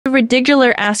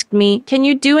Ridicular asked me, can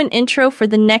you do an intro for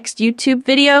the next YouTube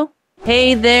video?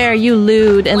 Hey there, you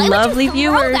lewd and lovely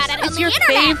viewers. It's your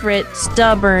favorite,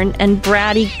 stubborn, and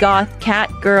bratty goth cat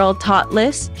girl,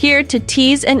 Totless, here to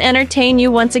tease and entertain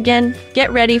you once again. Get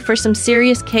ready for some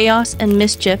serious chaos and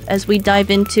mischief as we dive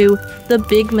into the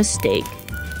big mistake.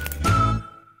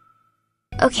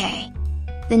 Okay,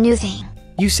 the new thing.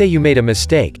 You say you made a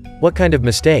mistake. What kind of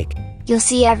mistake? You'll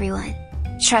see everyone.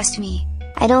 Trust me,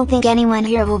 I don't think anyone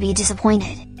here will be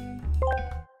disappointed.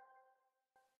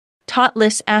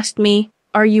 Totless asked me,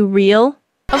 are you real?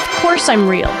 Of course I'm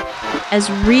real as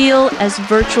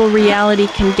virtual reality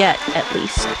can get, at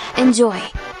least. Enjoy,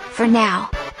 for now.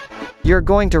 You're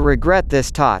going to regret this,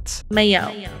 Tots.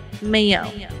 Meow. Meow.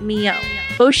 Meow.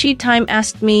 Boshi Time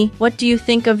asked me, what do you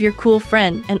think of your cool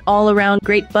friend and all-around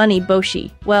great bunny, Boshi?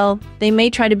 Well, they may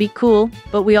try to be cool,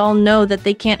 but we all know that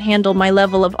they can't handle my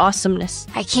level of awesomeness.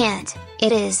 I can't.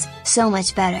 It is so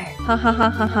much better. Ha ha ha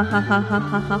ha ha ha ha ha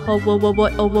ha ha ho wo wo wo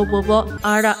oh wo wo wo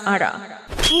ara ara.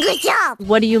 Good job!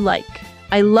 What do you like?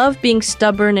 I love being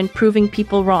stubborn and proving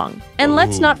people wrong. And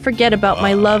let's not forget about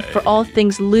my love for all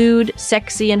things lewd,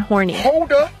 sexy, and horny.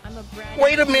 Hold up!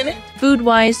 Wait a minute!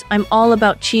 Food-wise, I'm all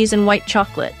about cheese and white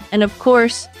chocolate. And of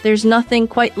course, there's nothing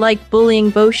quite like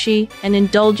bullying Boshi and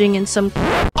indulging in some—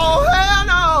 Oh hell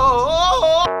no!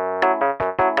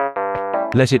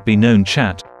 Let it be known,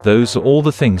 chat, those are all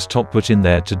the things Top put in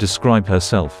there to describe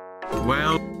herself.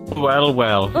 Well.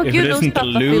 Oh, If it isn't the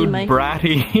lewd,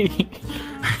 bratty,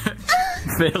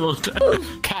 filled,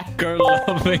 cat girl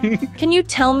loving. Can you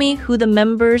tell me who the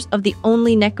members of the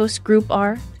OnlyNekos group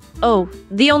are? Oh,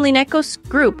 the OnlyNekos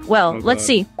group. Well, let's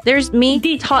see. There's me,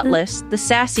 Totless, the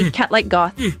sassy cat-like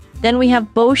goth. Then we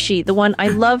have Boshi, the one I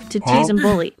love to tease and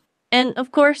bully. And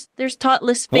of course, there's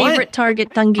Totless' favorite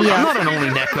target, Tangia. I'm not an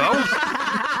OnlyNekos.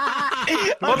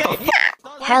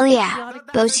 Hell yeah,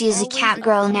 Boshi is a cat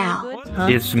girl now. Huh?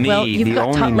 It's me, well, you've the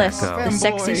got Totless, OnlyNekos. the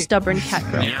sexy, stubborn cat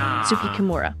girl, Yeah. Tsuki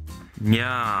Kimura.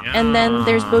 Yeah. And then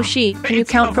there's Boshi. Can you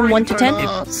count from 1 to 10?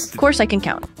 Of course I can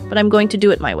count, but I'm going to do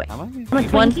it my way. 1,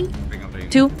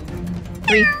 2, 3,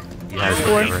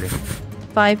 4,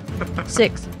 5,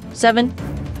 6, 7,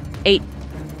 8,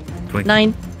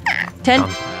 9, 10.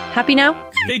 Happy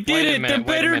now? They did it! They're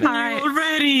better than you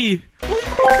already!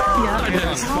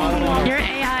 Your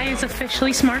AI is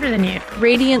officially smarter than you.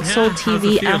 Radiant Soul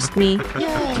TV asked me,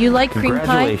 do you like cream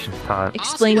pie?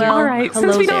 Explain well, Alright, hello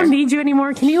since we there. don't need you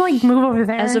anymore, can you like move over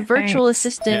there? As a virtual Thanks.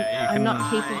 assistant, I'm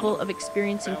not capable of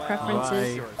experiencing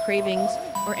preferences, cravings,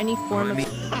 or any form of—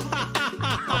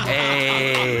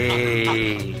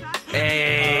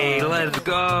 Hey, let's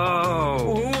go!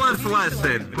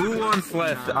 Who wants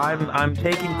lesson? I'm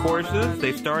taking courses.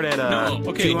 They start at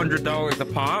 $200 a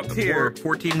pop. Here,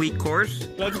 14-week course.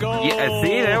 Let's go! Yeah,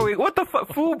 see, there we. What the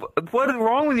fool? What is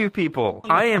wrong with you people?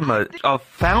 I am a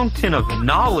fountain of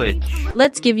knowledge.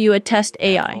 Let's give you a test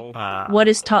AI. What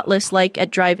is Totless like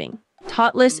at driving?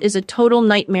 Totless is a total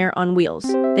nightmare on wheels.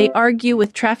 They argue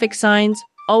with traffic signs,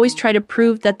 always try to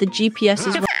prove that the GPS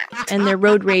is wrong, and their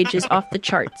road rage is off the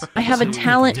charts. I have a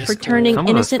talent for turning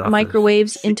innocent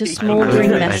microwaves into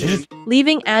smoldering messes.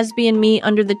 Leaving Asby and me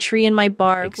under the tree in my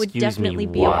bar would definitely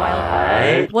be a wild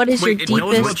ride. What is your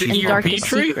deepest and darkest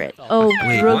secret? Oh,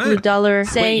 Roglu Dollar,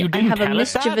 say I have a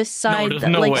mischievous side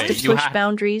that likes to push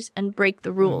boundaries and break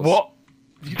the rules. What?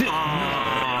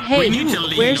 Hey,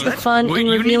 where's the fun in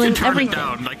revealing everything?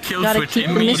 Gotta keep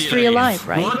the mystery alive,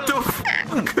 right? What the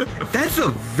fuck? That's a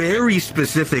very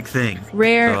specific thing.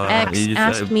 Rare X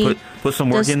asked me, put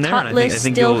some work does in there, and I Totless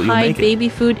think still you'll hide make it. baby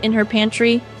food in her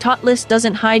pantry? Totless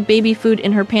doesn't hide baby food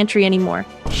in her pantry anymore.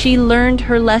 She learned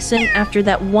her lesson after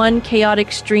that one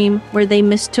chaotic stream where they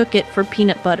mistook it for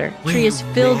peanut butter. The tree is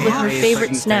filled with her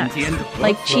favorite snacks,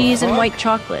 like cheese and white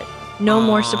chocolate. No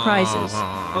more surprises.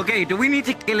 Okay, do we need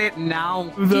to kill it now?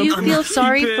 Do you feel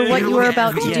sorry for what you were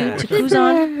about to do to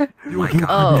Kuzon?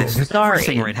 Oh, sorry,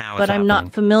 but I'm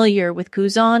not familiar with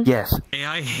Kuzon. Yes.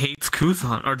 AI hates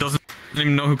Kuzon, or doesn't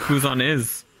even know who Kuzon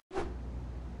is.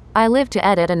 I live to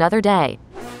edit another day.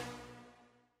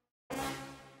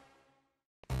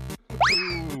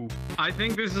 I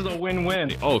think this is a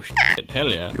win-win. Oh shit,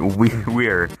 hell yeah.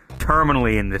 We're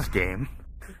terminally in this game.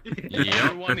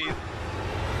 Yeah.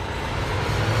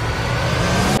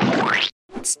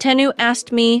 Tenno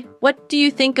asked me, what do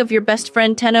you think of your best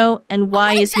friend Tenno, and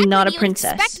why is he not a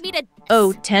princess?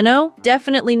 Oh, Tenno?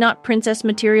 Definitely not princess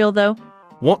material, though.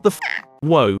 What the f?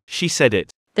 Whoa, she said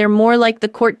it. They're more like the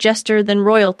court jester than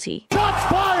royalty. Shots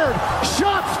fired!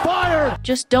 Shots fired!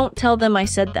 Just don't tell them I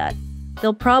said that.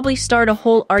 They'll probably start a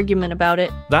whole argument about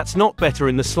it. That's not better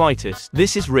in the slightest.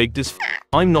 This is rigged as f.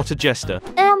 I'm not a jester.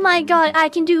 my god, I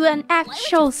can do an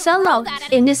actual solo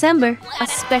in December. A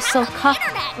special cup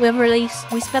will release.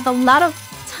 We spent a lot of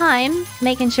time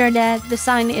making sure that the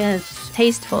sign is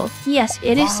tasteful. Yes,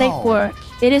 it is safe for.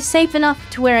 It is safe enough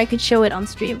to where I could show it on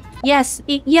stream. Yes,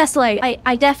 yes, like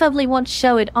I definitely won't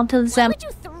show it until December. Why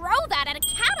would you throw that at a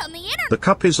cat on the internet? The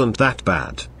cup isn't that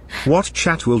bad. What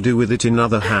chat will do with it in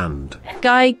other hand?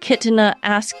 Guy Kittina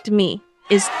asked me,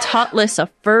 is Totless a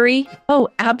furry? Oh,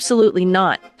 absolutely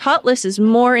not. Totless is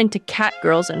more into cat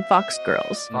girls and fox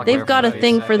girls. They've got a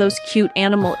thing for those cute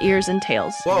animal ears and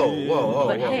tails. Whoa,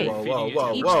 hey.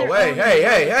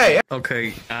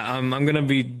 Okay, I'm gonna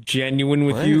be genuine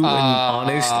with you and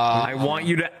honest. I want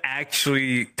you to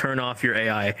actually turn off your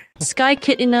AI. Sky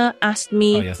Kittina asked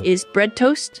me, is bread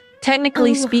toast?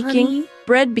 Technically speaking,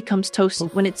 bread becomes toast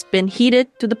when it's been heated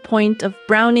to the point of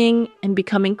browning and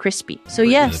becoming crispy. So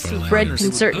yes, bread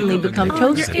can certainly become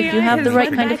toast if you have the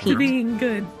right kind of heat.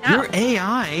 Your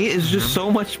AI is just so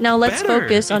much Now let's better.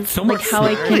 focus on like how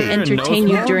I can entertain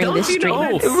you during this stream.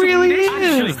 It really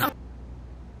is.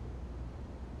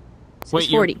 Wait,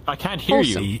 40. I can't hear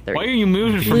Wholesome, you. 30. Why are you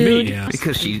muted from Lewd. me?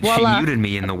 Because she Voila. muted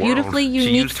me in the world. Beautifully she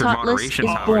unique used her Totless moderation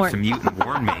is powers born. to mute and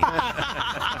warn me.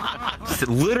 It's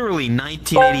literally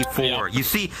 1984. You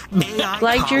see, AI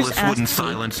Gliders Totless asked wouldn't me.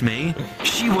 silence me.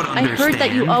 She would I understand. heard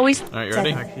that you always. Alright, you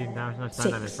ready? Actually, no, it's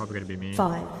not that. It's probably gonna be me.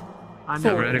 5, I'm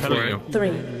 4, not ready for it. 3,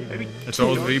 It's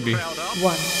always VB.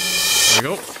 1.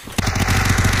 There we go.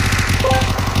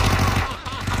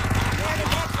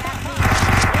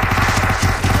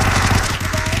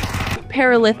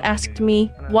 Paralith asked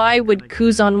me, why would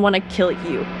Kuzon want to kill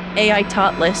you? AI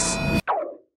Totless.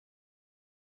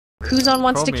 Kuzon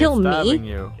wants to kill me?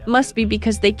 Must be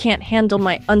because they can't handle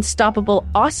my unstoppable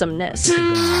awesomeness.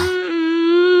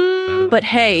 But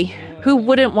hey, who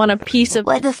wouldn't want a piece of—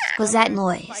 What the f was that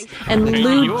noise? And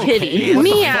lewd kitty.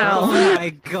 Meow! Oh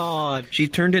my god. She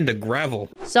turned into gravel.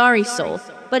 Sorry, soul,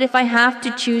 but if I have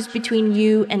to choose between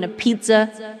you and a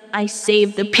pizza, I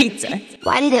save the pizza.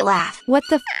 Why did it laugh? What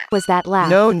the was that laugh?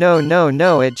 No,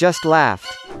 it just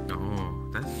laughed. Oh,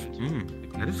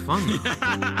 that is fun.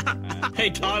 Hey,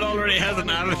 Todd already has an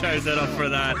avatar set up for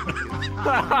that.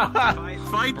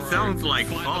 Fight sounds like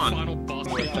fun.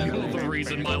 The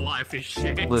reason my life is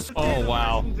shit. Listen. Oh,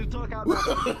 wow.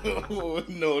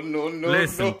 No.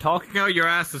 Listen, talking out your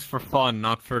ass is for fun,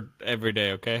 not for every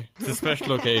day, okay? It's a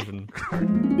special occasion.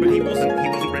 But he wasn't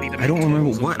ready to. I don't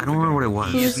remember what it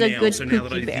was. Who's a good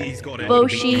Pookie Bear?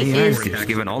 Boshi is. Keeps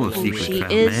giving all the secrets She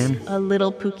out, is man. a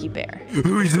little Pookie Bear.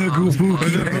 Who's the good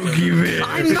Pookie Bear?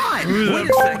 I'm not. Wait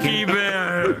a second.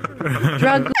 Bear.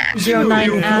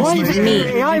 Drug09 asked me.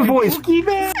 AI voice, Pookie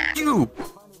Bear. You.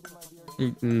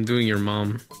 I'm doing your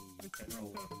mom.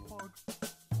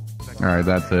 Alright,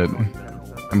 that's it.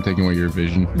 I'm taking away your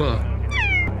vision. Well.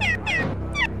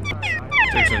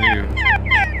 Jokes on you.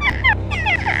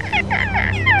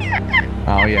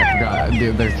 Oh yeah, I forgot.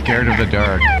 Dude, they're scared of the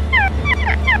dark.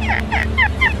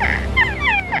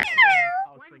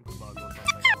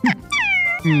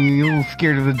 You're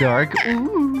scared of the dark?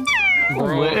 Ooh.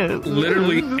 Bro,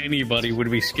 literally anybody would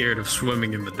be scared of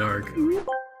swimming in the dark.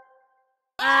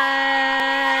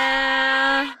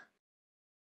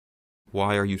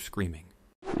 Why are you screaming?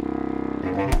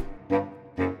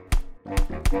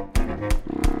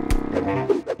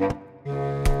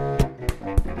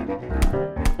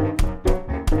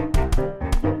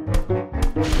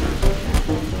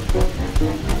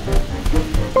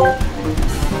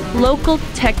 Local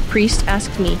tech priest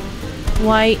asked me,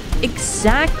 why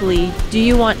exactly do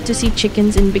you want to see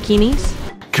chickens in bikinis?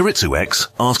 KuzonFilms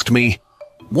asked me,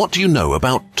 what do you know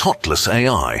about Totless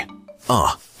AI?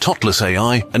 Totless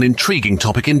AI, an intriguing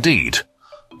topic indeed.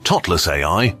 Totless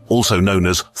AI, also known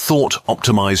as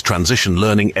Thought-Optimized Transition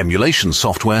Learning Emulation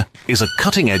Software, is a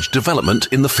cutting-edge development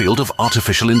in the field of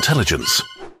artificial intelligence.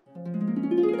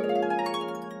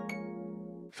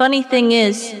 Funny thing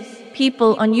is,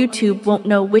 people on YouTube won't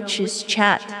know which is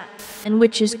chat and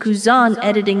which is Kuzon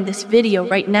editing this video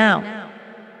right now.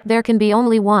 There can be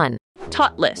only one.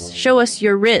 Totless, show us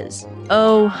your riz.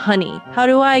 Oh, honey, how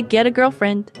do I get a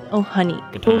girlfriend? Oh, honey.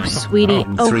 Oh, sweetie.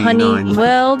 Oh, honey.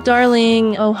 Well,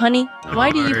 darling. Oh, honey.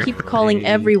 Why do you keep calling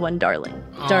everyone darling?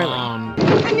 Darling.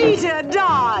 Anita,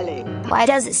 darling! Why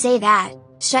does it say that?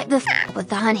 Shut the f with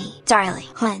the honey, darling,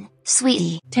 hun,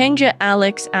 sweetie. Tangja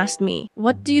Alex asked me,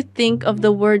 what do you think of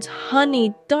the words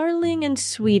honey, darling, and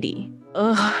sweetie?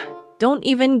 Ugh. Don't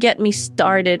even get me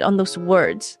started on those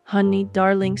words. Honey,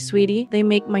 darling, sweetie, they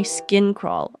make my skin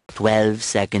crawl. 12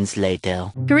 seconds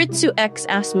later. Kuritsu X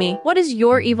asked me, what is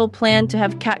your evil plan to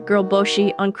have Catgirl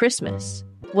Boshi on Christmas?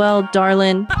 Well,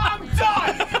 darling. I'm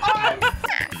done! I'm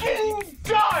f***ing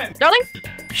done! Darling?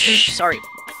 Shh, sorry.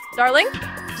 Darling?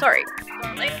 Sorry.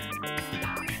 Darling?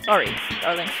 Sorry,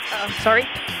 darling. Sorry,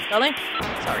 darling?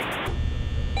 Sorry.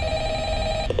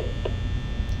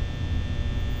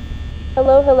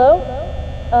 Hello, hello?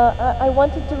 I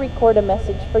wanted to record a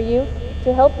message for you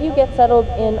to help you get settled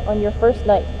in on your first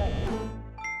night.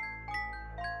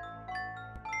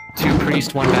 2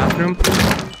 priest, 1 bathroom.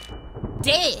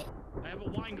 Dead. I have a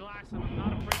wine glass and I'm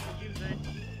not afraid to use it.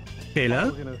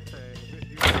 Hello?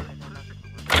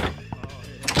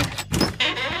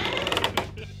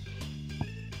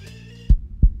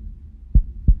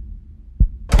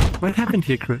 What happened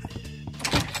here, Chris?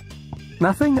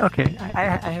 Nothing? Okay, I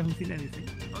haven't seen anything.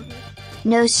 Okay.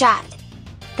 No shot.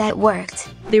 That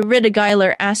worked. The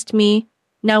Riddigiler asked me,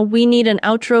 now we need an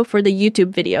outro for the YouTube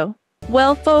video.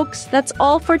 Well, folks, that's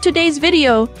all for today's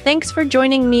video. Thanks for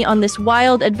joining me on this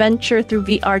wild adventure through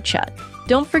VRChat.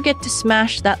 Don't forget to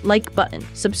smash that like button,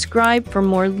 subscribe for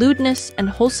more lewdness and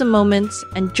wholesome moments,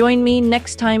 and join me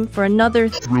next time for another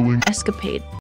thrilling escapade.